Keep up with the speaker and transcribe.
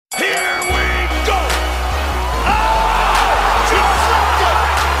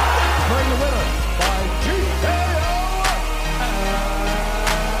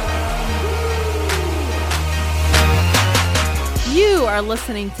are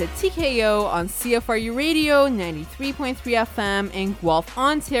listening to TKO on CFRU Radio 93.3 FM in Guelph,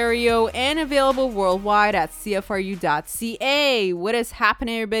 Ontario, and available worldwide at CFRU.ca. What is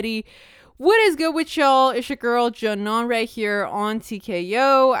happening, everybody? What is good with y'all? It's your girl, Janon, right here on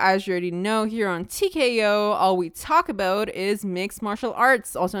TKO. As you already know, here on TKO, all we talk about is mixed martial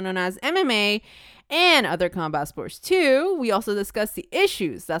arts, also known as MMA, and other combat sports too. We also discuss the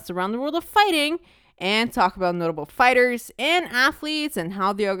issues that surround the world of fighting and talk about notable fighters and athletes and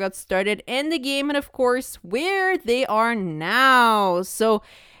how they all got started in the game and, of course, where they are now. So,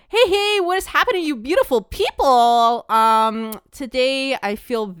 hey, what is happening, you beautiful people? Today I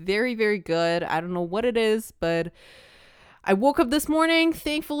feel very, very good. I don't know what it is, but I woke up this morning,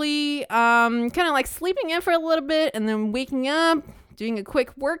 thankfully, kind of like sleeping in for a little bit and then waking up, doing a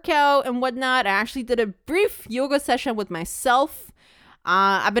quick workout and whatnot. I actually did a brief yoga session with myself.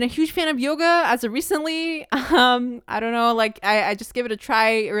 I've been a huge fan of yoga as of recently. I don't know, like I just gave it a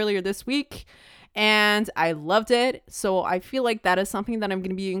try earlier this week and I loved it. So I feel like that is something that I'm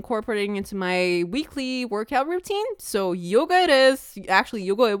going to be incorporating into my weekly workout routine. So yoga it is. Actually,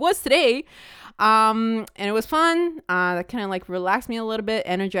 yoga it was today. And it was fun. That kind of like relaxed me a little bit,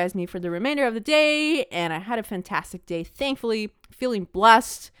 energized me for the remainder of the day. And I had a fantastic day, thankfully, feeling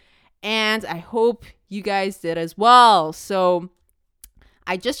blessed. And I hope you guys did as well. So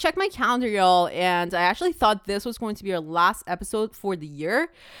I just checked my calendar, y'all, and I actually thought this was going to be our last episode for the year.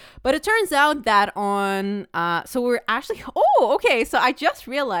 But it turns out that so I just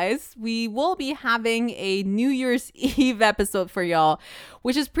realized we will be having a New Year's Eve episode for y'all,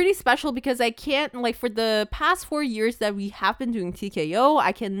 which is pretty special because I can't, like, for the past 4 years that we have been doing TKO,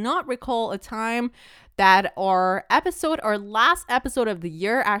 I cannot recall a time that our last episode of the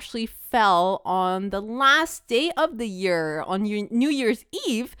year actually fell on the last day of the year, on New Year's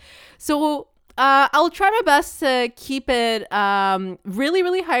Eve. So I'll try my best to keep it really,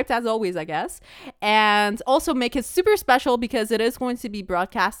 really hyped as always, I guess. And also make it super special because it is going to be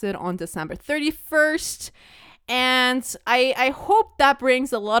broadcasted on December 31st. And I hope that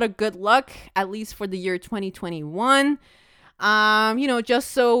brings a lot of good luck, at least for the year 2021.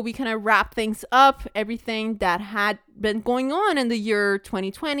 Just so we kind of wrap things up, everything that had been going on in the year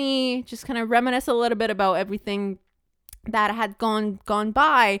 2020, just kind of reminisce a little bit about everything that had gone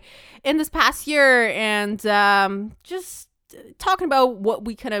by in this past year, and just talking about what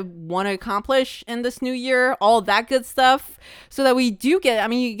we kind of want to accomplish in this new year, all that good stuff, so that we do you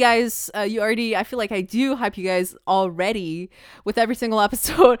guys, I feel like I do hype you guys already with every single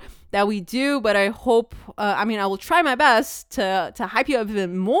episode that we do, but I hope, I will try my best to hype you up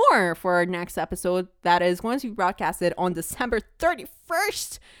even more for our next episode that is going to be broadcasted on December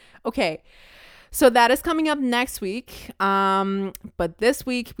 31st. Okay. So that is coming up next week. But this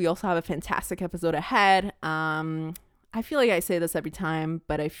week we also have a fantastic episode ahead. I feel like I say this every time,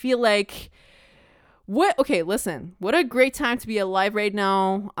 but I feel like what a great time to be alive right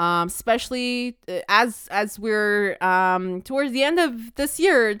now, especially as we're towards the end of this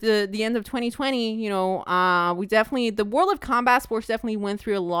year, the end of 2020. The world of combat sports definitely went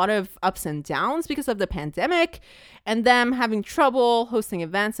through a lot of ups and downs because of the pandemic and them having trouble hosting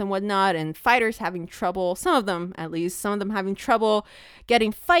events and whatnot, and fighters having trouble, some of them having trouble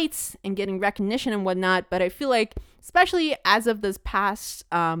getting fights and getting recognition and whatnot. But I feel like, especially as of this past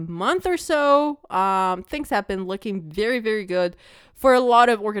month or so, things have been looking very, very good for a lot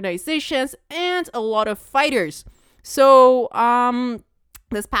of organizations and a lot of fighters. So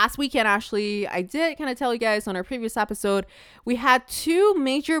this past weekend, actually, I did kind of tell you guys on our previous episode, we had 2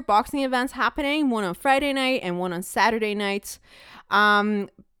 major boxing events happening, one on Friday night and one on Saturday night.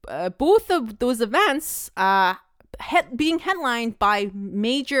 Both of those events being headlined by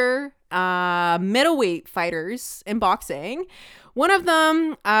major middleweight fighters in boxing. One of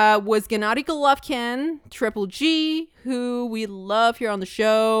them was Gennady Golovkin, Triple G, who we love here on the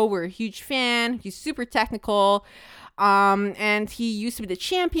show. We're a huge fan. He's super technical. And he used to be the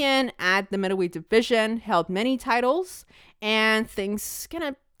champion at the middleweight division, held many titles, and things kind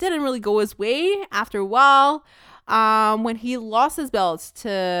of didn't really go his way after a while. When he lost his belts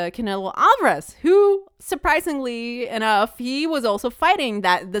to Canelo Alvarez, who, surprisingly enough, he was also fighting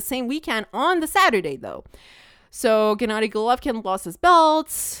the same weekend on the Saturday, though. So Gennady Golovkin lost his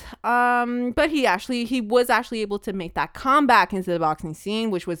belts, but he was actually able to make that comeback into the boxing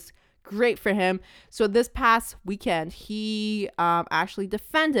scene, which was great for him. So this past weekend, he actually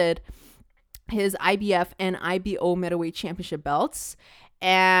defended his IBF and IBO middleweight championship belts.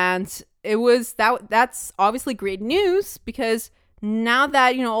 And it was that's obviously great news, because now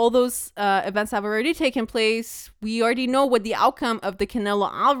that, all those events have already taken place, we already know what the outcome of the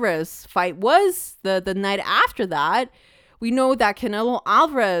Canelo Alvarez fight was the night after that, we know that Canelo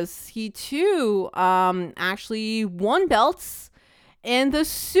Alvarez, he too actually won belts in the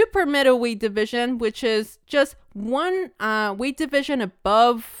super middleweight division, which is just one weight division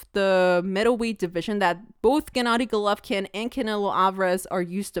above the middleweight division that both Gennady Golovkin and Canelo Alvarez are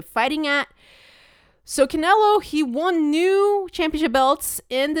used to fighting at. So Canelo, he won new championship belts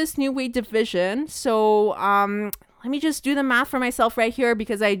in this new weight division. So let me just do the math for myself right here,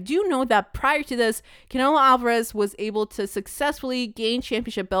 because I do know that prior to this, Canelo Alvarez was able to successfully gain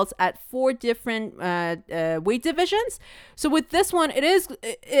championship belts at 4 different weight divisions. So with this one,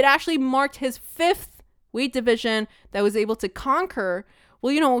 it actually marked his 5th weight division that was able to conquer.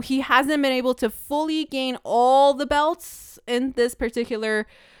 Well, you know, he hasn't been able to fully gain all the belts in this particular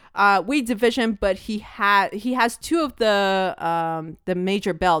weight division, but he has 2 of the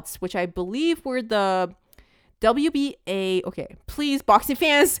major belts, which I believe were the WBA. Okay, please, boxing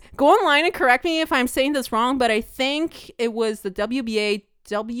fans, go online and correct me if I'm saying this wrong, but I think it was the WBA,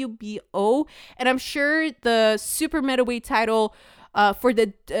 WBO, and I'm sure the super middleweight title for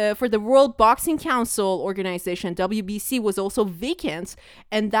the World Boxing Council organization, WBC, was also vacant,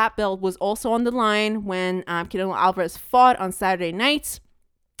 and that belt was also on the line when Canelo Alvarez fought on Saturday night.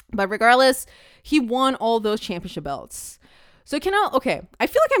 But regardless, he won all those championship belts. So Canelo, okay, I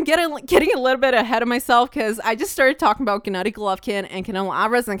feel like I'm getting a little bit ahead of myself, because I just started talking about Gennady Golovkin and Canelo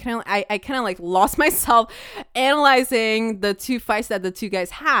Alvarez, and I kind of like lost myself analyzing the 2 fights that the 2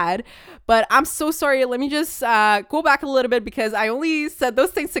 guys had. But I'm so sorry. Let me just go back a little bit, because I only said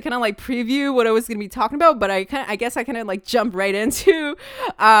those things to kind of like preview what I was going to be talking about. But I guess I kind of like jumped right into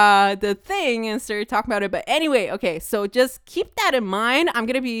the thing and started talking about it. But anyway, okay, so just keep that in mind. I'm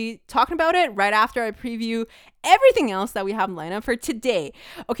going to be talking about it right after I preview everything else that we have lined up for today.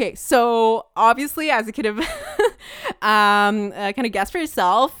 Okay, so obviously, as you could have kind of guessed for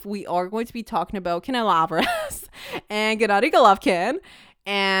yourself, we are going to be talking about Canelo Alvarez and Gennady Golovkin.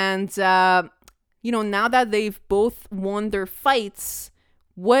 And, you know, now that they've both won their fights,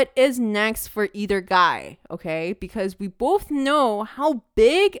 what is next for either guy? Okay, because we both know how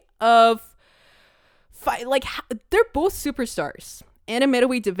big of fight, like, they're both superstars in a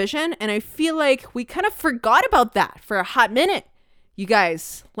middleweight division, and I feel like we kind of forgot about that for a hot minute. You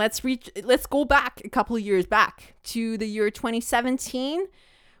guys, let's go back a couple of years back to the year 2017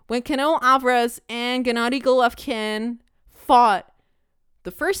 when Canelo Alvarez and Gennady Golovkin fought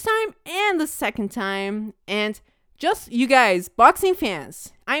the first time and the second time. And just, you guys, boxing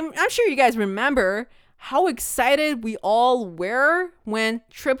fans, I'm sure you guys remember how excited we all were when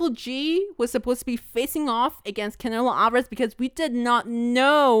Triple G was supposed to be facing off against Canelo Alvarez, because we did not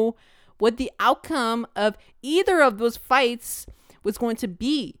know what the outcome of either of those fights was going to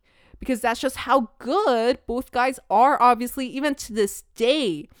be, because that's just how good both guys are, obviously, even to this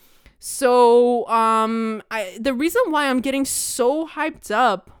day. So the reason why I'm getting so hyped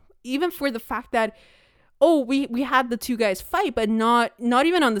up, even for the fact that, oh, we had the 2 guys fight, but not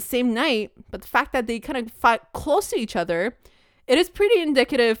even on the same night, but the fact that they kind of fought close to each other, it is pretty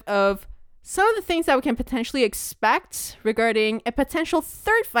indicative of some of the things that we can potentially expect regarding a potential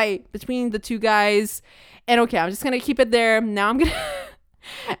 3rd fight between the 2 guys. And okay, I'm just going to keep it there. Now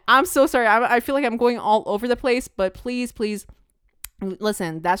I'm so sorry. I feel like I'm going all over the place, but please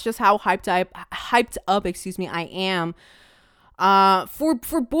listen, that's just how hyped up, I am.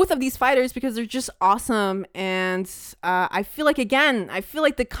 For both of these fighters, because they're just awesome. And I feel like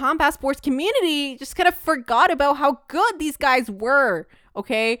the combat sports community just kind of forgot about how good these guys were.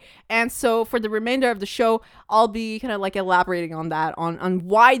 Okay, and so for the remainder of the show, I'll be kind of like elaborating on that, on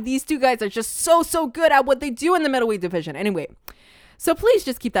why these 2 guys are just so good at what they do in the middleweight division. Anyway, so please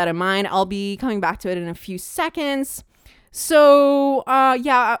just keep that in mind. I'll be coming back to it in a few seconds. So,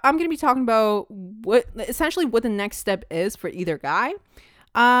 yeah, I'm going to be talking about what the next step is for either guy.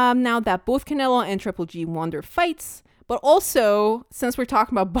 Now that both Canelo and Triple G won their fights, but also, since we're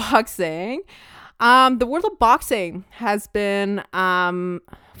talking about boxing, the world of boxing has been,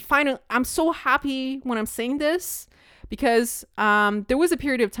 finally, I'm so happy when I'm saying this, because there was a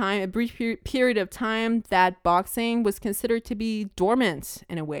brief period of time that boxing was considered to be dormant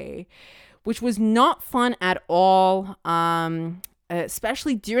in a way, which was not fun at all,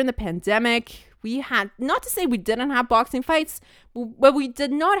 especially during the pandemic. We had, not to say we didn't have boxing fights, but we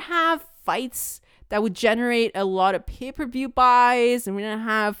did not have fights that would generate a lot of pay-per-view buys, and we didn't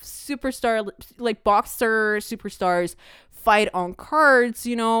have boxer superstars fight on cards,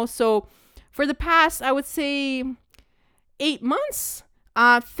 you know. So for the past, I would say, 8 months,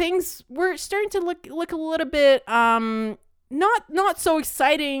 things were starting to look a little bit not so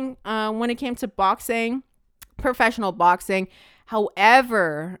exciting when it came to boxing, professional boxing.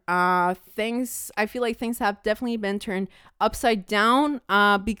 However, I feel like things have definitely been turned upside down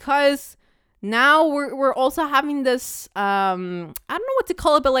because now we're also having this, I don't know what to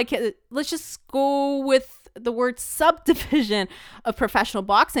call it, but like, let's just go with the word subdivision of professional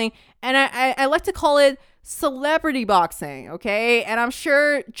boxing. And I like to call it celebrity boxing. Okay. And I'm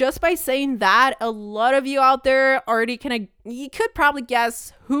sure just by saying that, a lot of you out there already you could probably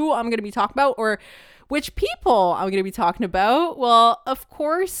guess who I'm going to be talking about or which people I'm going to be talking about. Well, of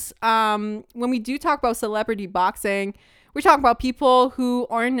course, when we do talk about celebrity boxing, we're talking about people who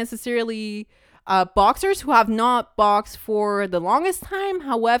aren't necessarily boxers, who have not boxed for the longest time.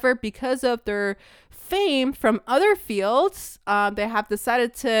 However, because of their fame from other fields, they have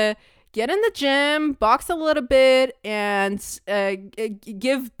decided to get in the gym, box a little bit, and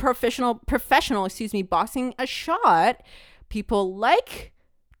give professional boxing a shot. People like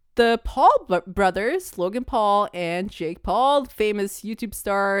the Paul brothers, Logan Paul and Jake Paul, famous YouTube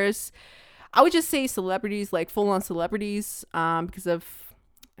stars. I would just say celebrities, like full-on celebrities, because of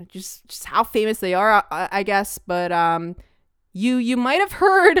just how famous they are, I guess. But you might have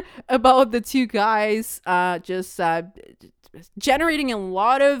heard about the two guys just generating a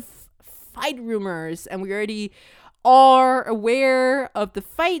lot of fight rumors, and we already are aware of the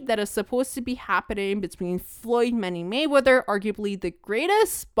fight that is supposed to be happening between Floyd Mayweather, arguably the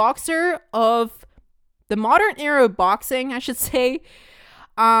greatest boxer of the modern era of boxing, I should say.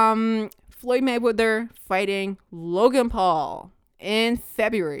 Floyd Mayweather fighting Logan Paul in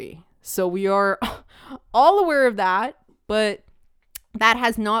February. So we are all aware of that, but that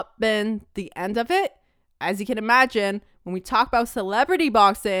has not been the end of it. As you can imagine, when we talk about celebrity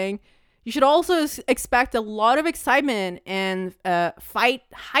boxing, you should also expect a lot of excitement and fight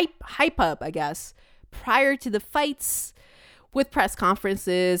hype up, I guess, prior to the fights, with press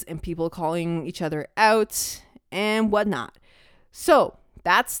conferences and people calling each other out and whatnot. So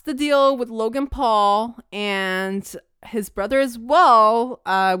that's the deal with Logan Paul and his brother as well.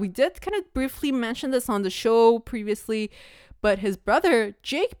 We did kind of briefly mention this on the show previously, but his brother,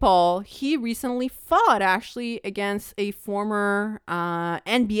 Jake Paul, he recently fought actually against a former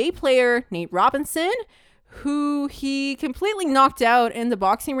NBA player, Nate Robinson, who he completely knocked out in the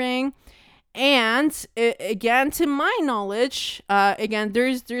boxing ring. And again, to my knowledge,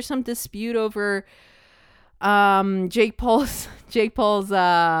 there's some dispute over Jake Paul's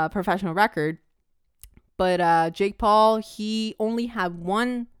professional record. But Jake Paul, he only had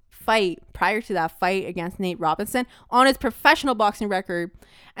one fight prior to that fight against Nate Robinson on his professional boxing record,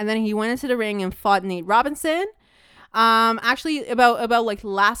 and then he went into the ring and fought Nate Robinson. Actually, about like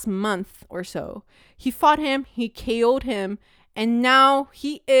last month or so, he fought him, he KO'd him, and now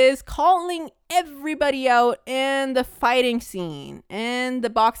he is calling everybody out in the fighting scene, in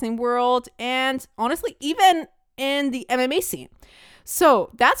the boxing world, and honestly, even in the MMA scene. So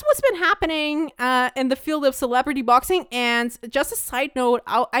that's what's been happening in the field of celebrity boxing. And just a side note,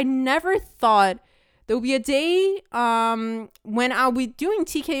 I never thought there would be a day when I'll be doing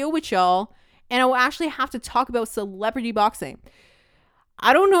TKO with y'all and I will actually have to talk about celebrity boxing.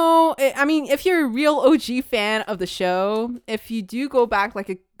 I don't know. I mean, if you're a real OG fan of the show, if you do go back like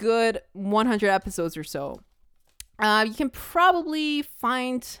a good 100 episodes or so, you can probably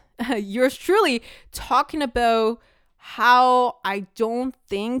find yours truly talking about how I don't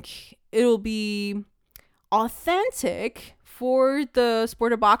think it'll be authentic for the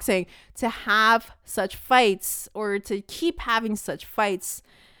sport of boxing to have such fights or to keep having such fights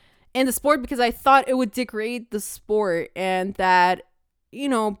in the sport, because I thought it would degrade the sport, and that, you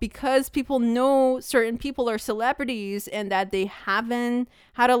know, because people know certain people are celebrities and that they haven't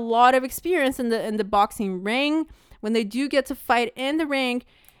had a lot of experience in the boxing ring, when they do get to fight in the ring,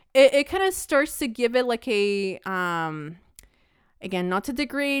 it kind of starts to give it like a, again, not to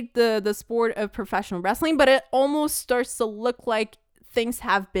degrade the sport of professional wrestling, but it almost starts to look like things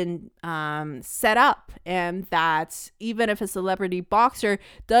have been set up, and that even if a celebrity boxer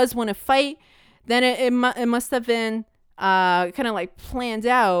does want to fight, then it must have been kind of like planned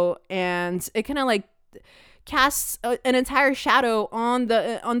out, and it kind of like casts an entire shadow on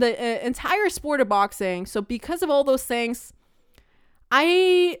the entire sport of boxing. So because of all those things,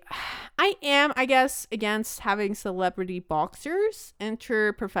 I am, I guess, against having celebrity boxers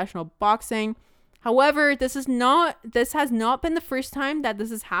enter professional boxing. However, this has not been the first time that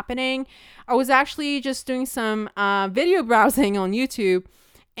this is happening. I was actually just doing some video browsing on YouTube,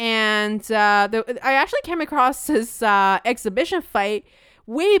 and I actually came across this exhibition fight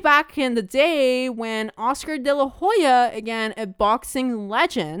way back in the day when Oscar De La Hoya, again, a boxing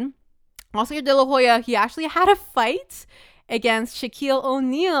legend, Oscar De La Hoya, he actually had a fight against Shaquille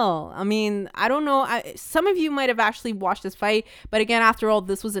O'Neal. I mean, I don't know. Some of you might have actually watched this fight, but again, after all,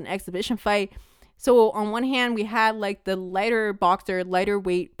 this was an exhibition fight. So on one hand, we had like the lighter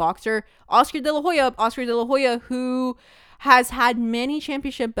weight boxer, Oscar De La Hoya, who has had many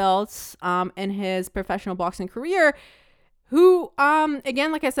championship belts in his professional boxing career, who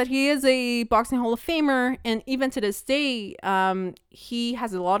again, like I said, he is a boxing Hall of Famer, and even to this day, he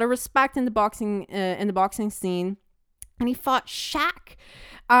has a lot of respect in the boxing scene. And he fought Shaq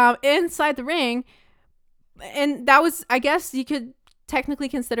inside the ring, and that was, I guess you could technically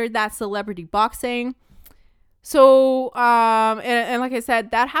consider that celebrity boxing. So and like I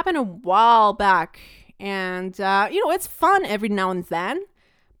said, that happened a while back, and it's fun every now and then,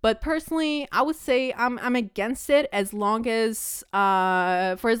 but personally I would say I'm against it as long as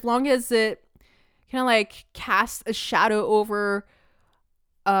it kind of like casts a shadow over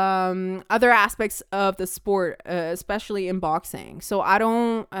other aspects of the sport, especially in boxing. So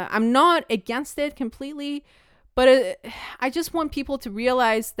I'm not against it completely, but I just want people to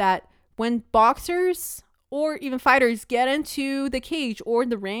realize that when boxers or even fighters get into the cage or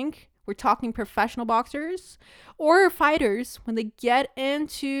the ring, we're talking professional boxers or fighters, when they get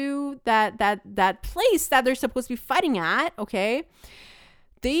into that place that they're supposed to be fighting at, okay,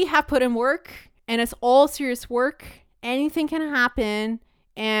 they have put in work, and it's all serious work. Anything can happen,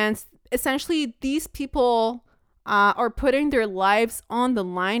 and essentially these people are putting their lives on the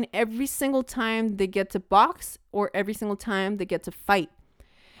line every single time they get to box or every single time they get to fight.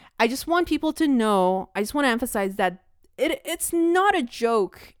 I just want people to know, I just want to emphasize that it's not a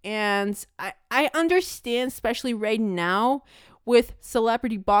joke. And I understand, especially right now with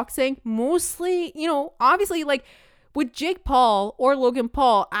celebrity boxing, mostly, obviously, like, would Jake Paul or Logan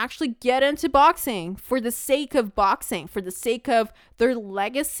Paul actually get into boxing for the sake of boxing, for the sake of their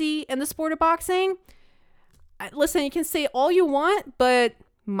legacy in the sport of boxing? Listen, you can say all you want, but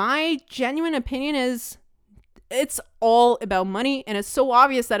my genuine opinion is it's all about money, and it's so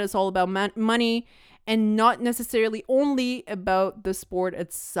obvious that it's all about money and not necessarily only about the sport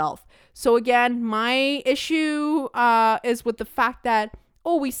itself. So again, my issue is with the fact that,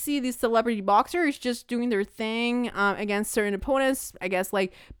 we see these celebrity boxers just doing their thing against certain opponents, I guess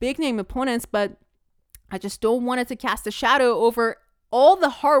like big name opponents, but I just don't want it to cast a shadow over all the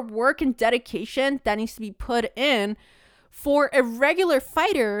hard work and dedication that needs to be put in for a regular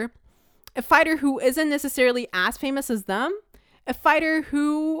fighter, a fighter who isn't necessarily as famous as them, a fighter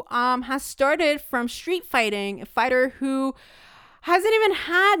who has started from street fighting, a fighter who hasn't even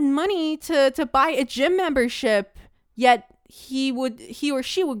had money to buy a gym membership, yet he or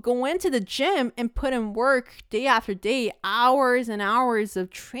she would go into the gym and put in work day after day, hours and hours of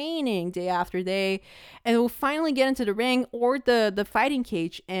training day after day, and will finally get into the ring or the fighting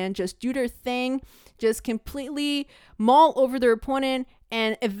cage and just do their thing, just completely maul over their opponent,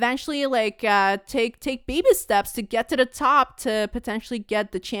 and eventually take baby steps to get to the top to potentially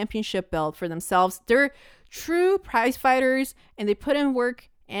get the championship belt for themselves. They're true prize fighters, and they put in work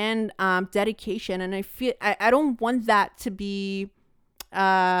and dedication, and I don't want that to be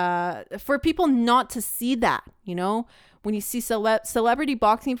for people not to see that, when you see celebrity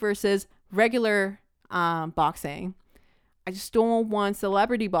boxing versus regular boxing. I just don't want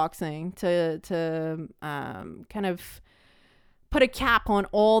celebrity boxing to kind of put a cap on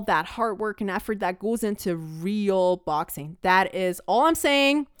all that hard work and effort that goes into real boxing. That is all I'm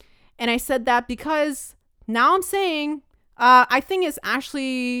saying, and I said that because now I'm saying I think it's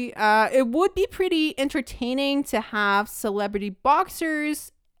actually, it would be pretty entertaining to have celebrity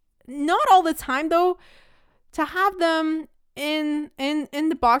boxers, not all the time though, to have them in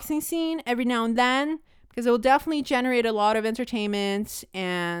the boxing scene every now and then, because it will definitely generate a lot of entertainment,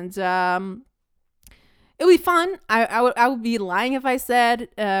 and it would be fun. I would be lying if I said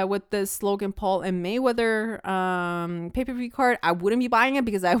with this Logan Paul and Mayweather pay-per-view card, I wouldn't be buying it,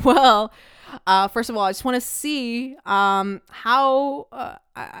 because I will. First of all, I just want to see how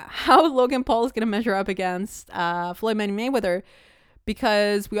Logan Paul is going to measure up against Floyd Mayweather,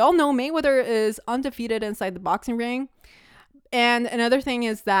 because we all know Mayweather is undefeated inside the boxing ring. And another thing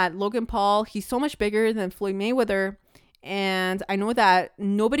is that Logan Paul, he's so much bigger than Floyd Mayweather. And I know that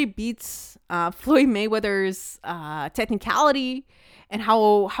nobody beats Floyd Mayweather's technicality and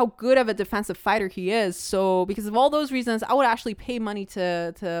how good of a defensive fighter he is. So because of all those reasons, I would actually pay money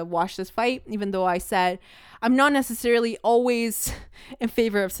to watch this fight, even though I said I'm not necessarily always in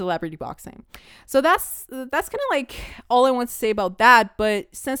favor of celebrity boxing. So that's kind of like all I want to say about that. But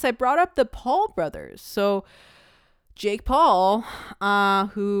since I brought up the Paul brothers, so Jake Paul,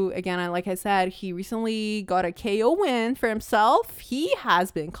 who, again, like I said, he recently got a KO win for himself. He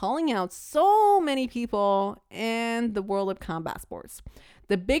has been calling out so many people in the world of combat sports.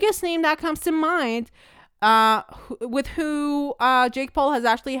 The biggest name that comes to mind, with who Jake Paul has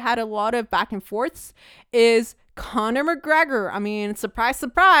actually had a lot of back and forths, is Conor McGregor. I mean, surprise,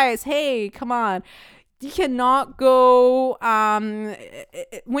 surprise. Hey, come on. You cannot go,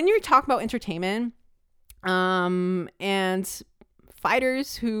 when you talk about entertainment, and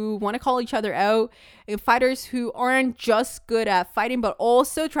fighters who want to call each other out, and fighters who aren't just good at fighting but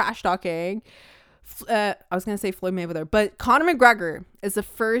also trash talking. I was gonna say Floyd Mayweather, but Conor McGregor is the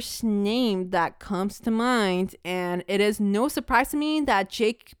first name that comes to mind, and it is no surprise to me that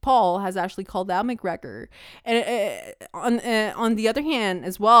Jake Paul has actually called out McGregor. And on the other hand,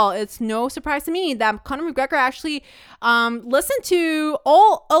 as well, it's no surprise to me that Conor McGregor actually listened to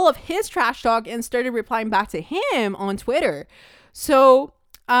all of his trash talk and started replying back to him on Twitter. So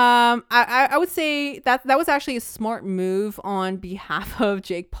I would say that was actually a smart move on behalf of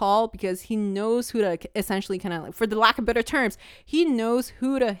Jake Paul, because he knows who to essentially kind of, for the lack of better terms, he knows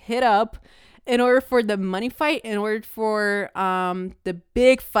who to hit up in order for the money fight, in order for the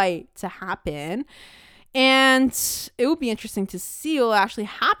big fight to happen. And it would be interesting to see what will actually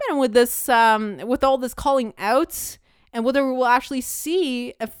happen with this, with all this calling out, and whether we will actually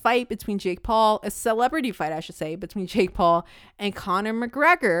see a fight between Jake Paul, a celebrity fight, I should say, between Jake Paul and Conor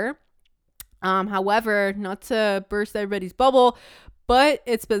McGregor. However, not to burst everybody's bubble, but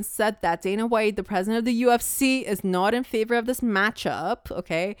it's been said that Dana White, the president of the UFC, is not in favor of this matchup.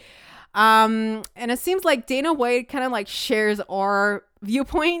 Okay. And it seems like Dana White kind of like shares our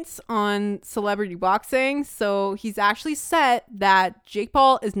viewpoints on celebrity boxing. So he's actually said that Jake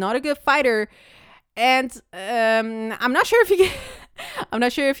Paul is not a good fighter. And I'm not sure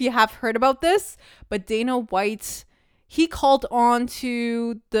if you have heard about this, but Dana White, he called on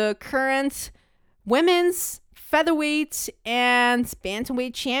to the current women's featherweight and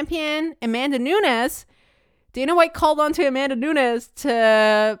bantamweight champion Amanda Nunes. Dana White called on to Amanda Nunes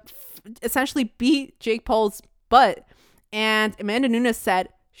to essentially beat Jake Paul's butt, and Amanda Nunes said,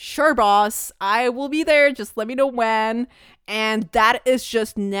 "Sure, boss, I will be there. Just let me know when." And that is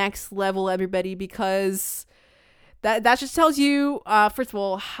just next level, everybody, because that just tells you, first of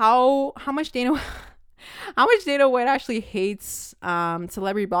all, how much Dana White actually hates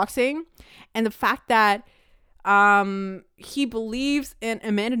celebrity boxing, and the fact that he believes in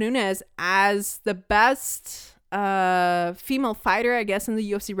Amanda Nunes as the best female fighter, I guess, in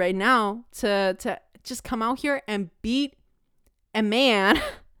the UFC right now, to just come out here and beat a man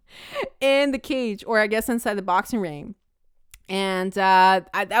in the cage, or I guess inside the boxing ring. And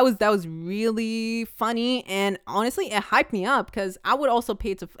that was really funny, and honestly, it hyped me up, because I would also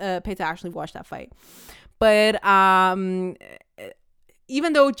pay to actually watch that fight. But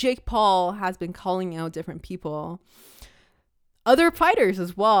even though Jake Paul has been calling out different people, other fighters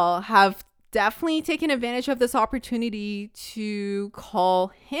as well have definitely taken advantage of this opportunity to call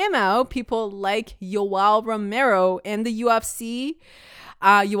him out. People like Yoel Romero in the UFC.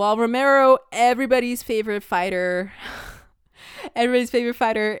 Yoel Romero, everybody's favorite fighter. Everybody's favorite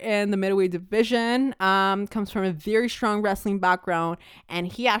fighter in the middleweight division, comes from a very strong wrestling background, and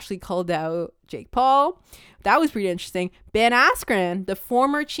he actually called out Jake Paul. That was pretty interesting. Ben Askren, the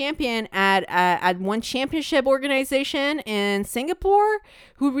former champion at one championship organization in Singapore,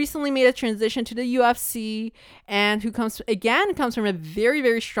 who recently made a transition to the UFC, and who comes from a very,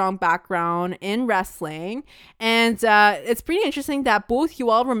 very strong background in wrestling. And it's pretty interesting that both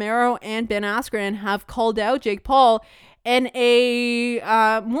Yoel Romero and Ben Askren have called out Jake Paul in a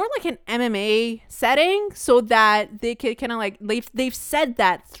more like an MMA setting, so that they could kind of like, they've said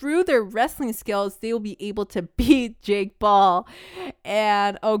that through their wrestling skills they will be able to beat Jake Paul.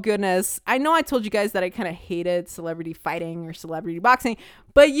 And oh goodness, I know I told you guys that I kind of hated celebrity fighting or celebrity boxing,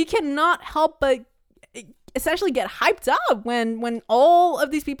 but you cannot help but essentially get hyped up when all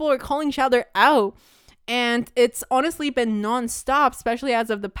of these people are calling each other out. And it's honestly been nonstop, especially as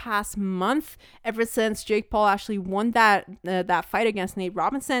of the past month, ever since Jake Paul actually won that fight against Nate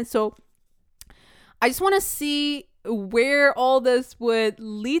Robinson. So I just want to see where all this would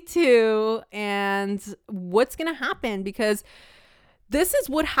lead to and what's going to happen, because this is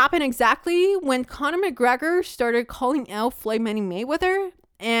what happened exactly when Conor McGregor started calling out Floyd Mayweather.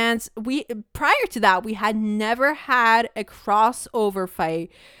 And prior to that, we had never had a crossover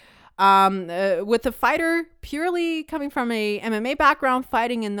fight with a fighter purely coming from a MMA background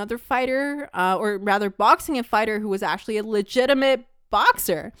fighting another fighter, or rather boxing a fighter who was actually a legitimate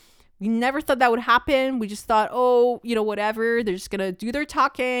boxer. We never thought that would happen. We just thought, oh, whatever. They're just going to do their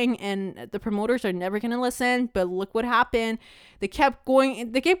talking and the promoters are never going to listen. But look what happened. They kept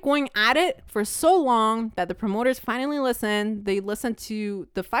going at it for so long that the promoters finally listened. They listened to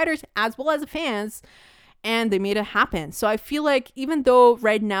the fighters as well as the fans, and they made it happen. So I feel like even though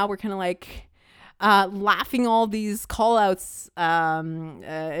right now we're kind of like laughing all these call outs,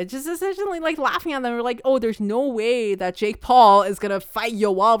 just essentially like laughing at them. We're like, oh, there's no way that Jake Paul is going to fight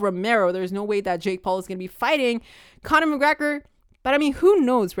Yoel Romero. There's no way that Jake Paul is going to be fighting Conor McGregor. But I mean, who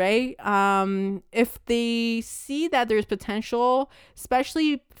knows, right? If they see that there's potential,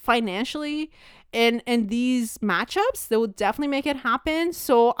 especially financially, in these matchups, they will definitely make it happen.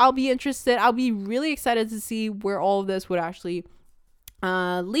 So I'll be interested. I'll be really excited to see where all of this would actually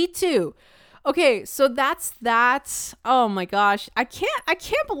lead to. Okay, so that's that. Oh my gosh, I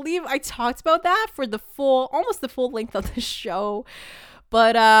can't believe I talked about that for almost the full length of the show.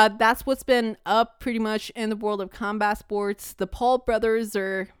 But that's what's been up pretty much in the world of combat sports. The Paul brothers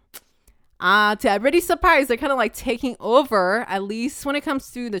are, to everybody's surprise, they're kind of like taking over, at least when it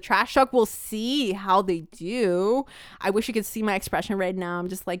comes to the trash talk. We'll see how they do. I wish you could see my expression right now. I'm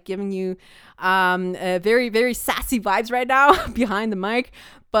just like giving you very, very sassy vibes right now behind the mic.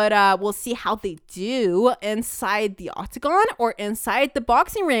 But we'll see how they do inside the octagon or inside the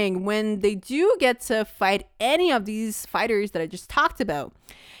boxing ring when they do get to fight any of these fighters that I just talked about.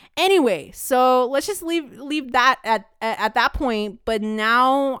 Anyway, so let's just leave that at that point. But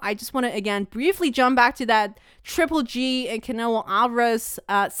now I just want to, again, briefly jump back to that Triple G and Canelo Alvarez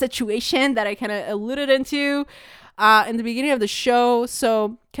situation that I kind of alluded into in the beginning of the show.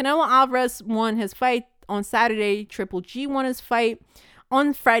 So Canelo Alvarez won his fight on Saturday. Triple G won his fight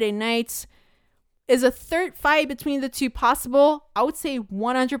on Friday night. Is a third fight between the two possible? I would say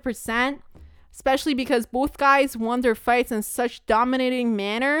 100%, especially because both guys won their fights in such dominating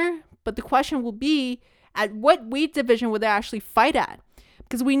manner. But the question will be, at what weight division would they actually fight at?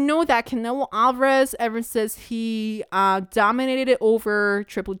 Because we know that Canelo Alvarez, ever since he dominated it over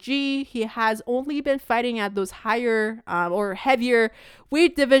Triple G, he has only been fighting at those higher or heavier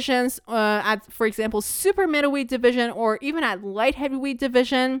weight divisions, at, for example, super middleweight division or even at light heavyweight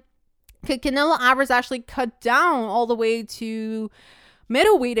division. Could Canelo Alvarez actually cut down all the way to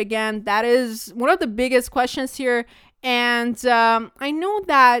middleweight again? That is one of the biggest questions here. And I know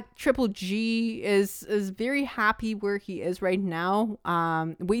that Triple G is very happy where he is right now,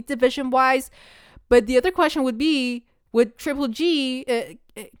 weight division wise. But the other question would be, would Triple G,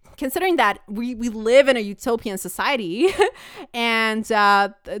 considering that we live in a utopian society and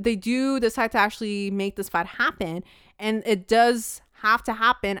they do decide to actually make this fight happen, and it does have to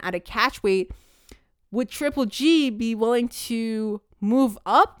happen at a catch weight, would Triple G be willing to move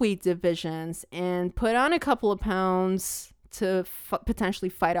up weight divisions and put on a couple of pounds to potentially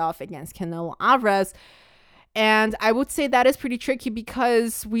fight off against Canelo Alvarez? And I would say that is pretty tricky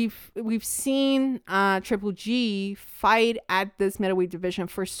because we've seen Triple G fight at this middleweight division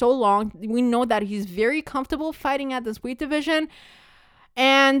for so long. We know that he's very comfortable fighting at this weight division.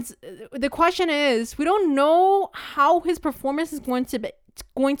 And the question is, we don't know how his performance is going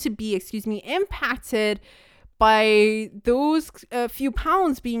to be impacted by those few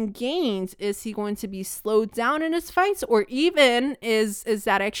pounds being gained. Is he going to be slowed down in his fights, or even is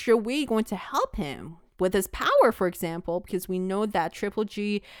that extra weight going to help him with his power, for example? Because we know that Triple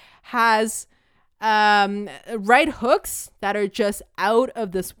G has right hooks that are just out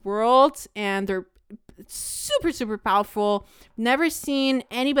of this world, and they're super, super powerful. Never seen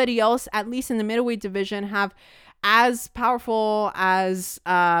anybody else, at least in the middleweight division, have as powerful as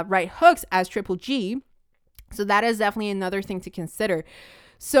right hooks as Triple G. So that is definitely another thing to consider.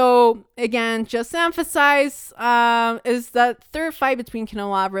 So again, just to emphasize, is that third fight between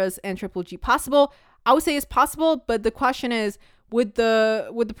Canelo Alvarez and Triple G possible? I would say it's possible, but the question is, would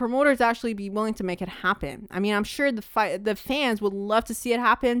the promoters actually be willing to make it happen? I mean, I'm sure the fans would love to see it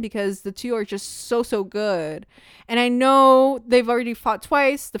happen because the two are just so good. And I know they've already fought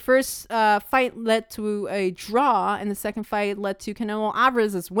twice. The first fight led to a draw, and the second fight led to Canelo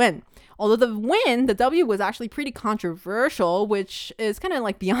Alvarez's win. Although the W was actually pretty controversial, which is kind of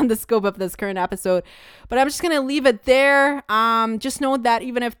like beyond the scope of this current episode. But I'm just going to leave it there. Just know that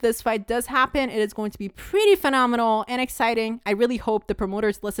even if this fight does happen, it is going to be pretty phenomenal and exciting. I really hope the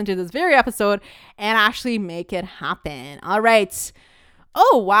promoters listen to this very episode and actually make it happen. All right.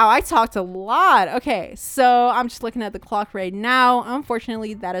 Oh, wow. I talked a lot. Okay. So I'm just looking at the clock right now.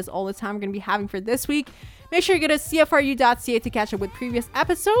 Unfortunately, that is all the time we're going to be having for this week. Make sure you go to CFRU.ca to catch up with previous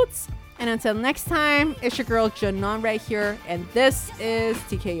episodes. And until next time, it's your girl Janon right here, and this is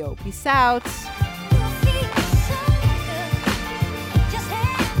TKO. Peace out.